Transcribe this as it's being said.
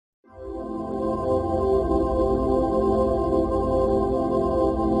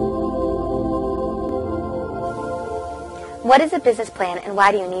What is a business plan and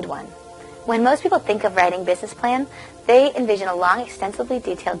why do you need one? When most people think of writing a business plan, they envision a long, extensively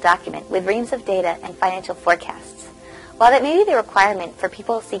detailed document with reams of data and financial forecasts. While that may be the requirement for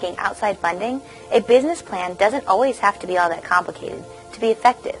people seeking outside funding, a business plan doesn't always have to be all that complicated to be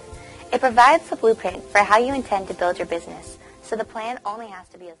effective. It provides the blueprint for how you intend to build your business, so the plan only has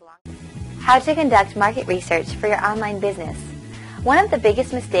to be as long. How to conduct market research for your online business. One of the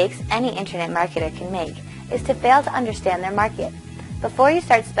biggest mistakes any internet marketer can make is to fail to understand their market. Before you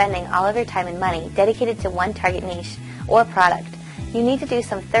start spending all of your time and money dedicated to one target niche or product, you need to do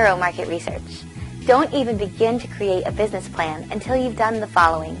some thorough market research. Don't even begin to create a business plan until you've done the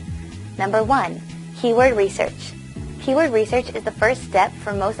following. Number 1, keyword research. Keyword research is the first step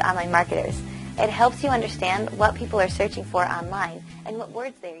for most online marketers. It helps you understand what people are searching for online and what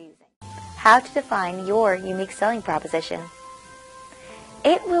words they're using. How to define your unique selling proposition.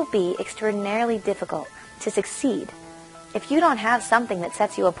 It will be extraordinarily difficult to succeed if you don't have something that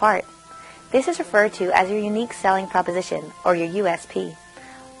sets you apart. This is referred to as your unique selling proposition, or your USP,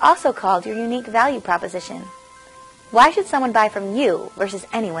 also called your unique value proposition. Why should someone buy from you versus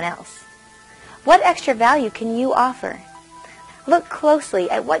anyone else? What extra value can you offer? Look closely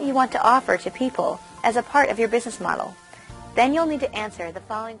at what you want to offer to people as a part of your business model. Then you'll need to answer the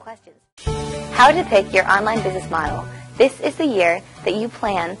following questions. How to pick your online business model. This is the year that you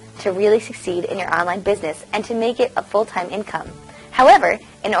plan to really succeed in your online business and to make it a full-time income. However,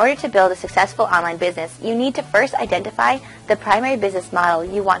 in order to build a successful online business, you need to first identify the primary business model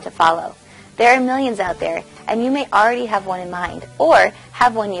you want to follow. There are millions out there, and you may already have one in mind, or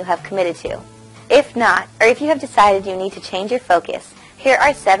have one you have committed to. If not, or if you have decided you need to change your focus, here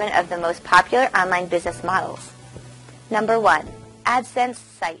are 7 of the most popular online business models. Number 1, AdSense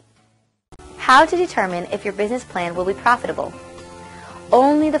site. How to determine if your business plan will be profitable.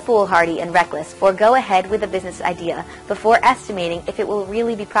 Only the foolhardy and reckless forego ahead with a business idea before estimating if it will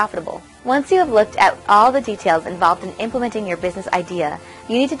really be profitable. Once you have looked at all the details involved in implementing your business idea,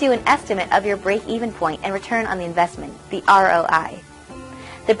 you need to do an estimate of your break-even point and return on the investment, the ROI.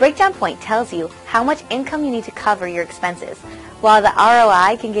 The breakdown point tells you how much income you need to cover your expenses, while the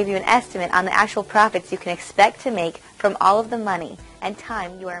ROI can give you an estimate on the actual profits you can expect to make from all of the money and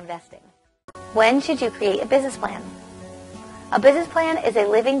time you are investing. When should you create a business plan? A business plan is a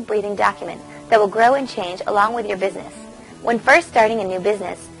living, breathing document that will grow and change along with your business. When first starting a new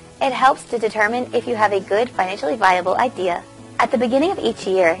business, it helps to determine if you have a good, financially viable idea. At the beginning of each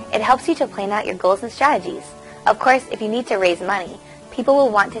year, it helps you to plan out your goals and strategies. Of course, if you need to raise money, people will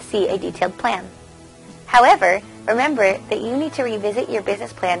want to see a detailed plan. However, remember that you need to revisit your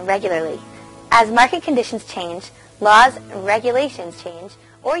business plan regularly. As market conditions change, laws and regulations change,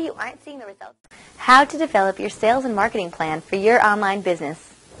 or you aren't seeing the results. How to develop your sales and marketing plan for your online business.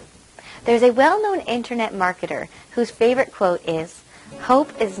 There's a well-known internet marketer whose favorite quote is,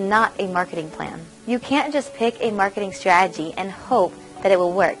 "Hope is not a marketing plan." You can't just pick a marketing strategy and hope that it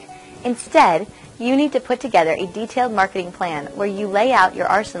will work. Instead, you need to put together a detailed marketing plan where you lay out your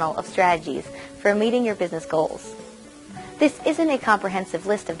arsenal of strategies for meeting your business goals. This isn't a comprehensive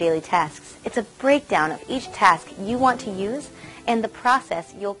list of daily tasks. It's a breakdown of each task you want to use and the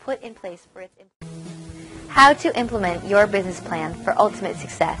process you'll put in place for its implementation. How to implement your business plan for ultimate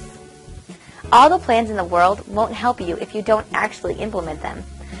success. All the plans in the world won't help you if you don't actually implement them.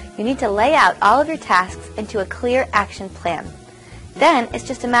 You need to lay out all of your tasks into a clear action plan. Then it's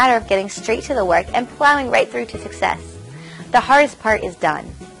just a matter of getting straight to the work and plowing right through to success. The hardest part is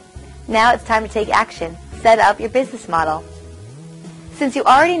done. Now it's time to take action. Set up your business model. Since you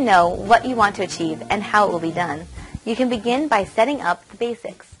already know what you want to achieve and how it will be done, you can begin by setting up the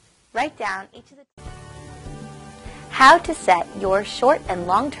basics. Write down each of the... How to set your short and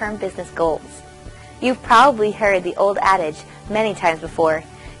long-term business goals. You've probably heard the old adage many times before,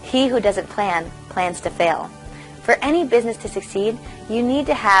 he who doesn't plan, plans to fail. For any business to succeed, you need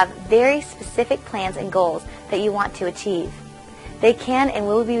to have very specific plans and goals that you want to achieve. They can and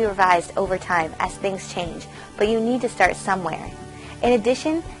will be revised over time as things change, but you need to start somewhere. In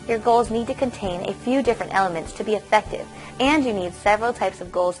addition, your goals need to contain a few different elements to be effective, and you need several types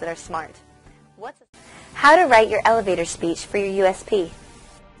of goals that are smart. How to write your elevator speech for your USP.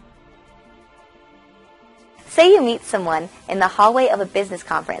 Say you meet someone in the hallway of a business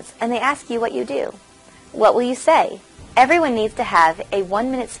conference and they ask you what you do. What will you say? Everyone needs to have a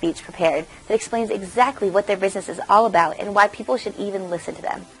 1-minute speech prepared that explains exactly what their business is all about and why people should even listen to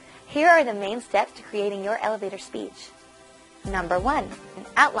them. Here are the main steps to creating your elevator speech. Number 1,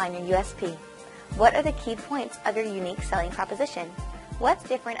 outline your USP. What are the key points of your unique selling proposition? What's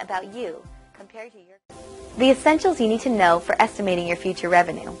different about you compared to your... The essentials you need to know for estimating your future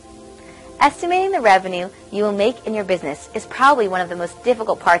revenue. Estimating the revenue you will make in your business is probably one of the most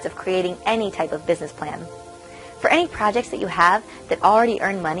difficult parts of creating any type of business plan. For any projects that you have that already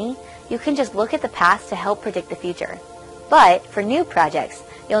earn money, you can just look at the past to help predict the future. But for new projects,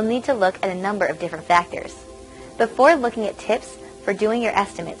 you'll need to look at a number of different factors. Before looking at tips for doing your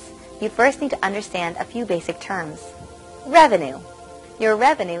estimates, you first need to understand a few basic terms. Revenue. Your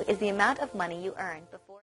revenue is the amount of money you earn before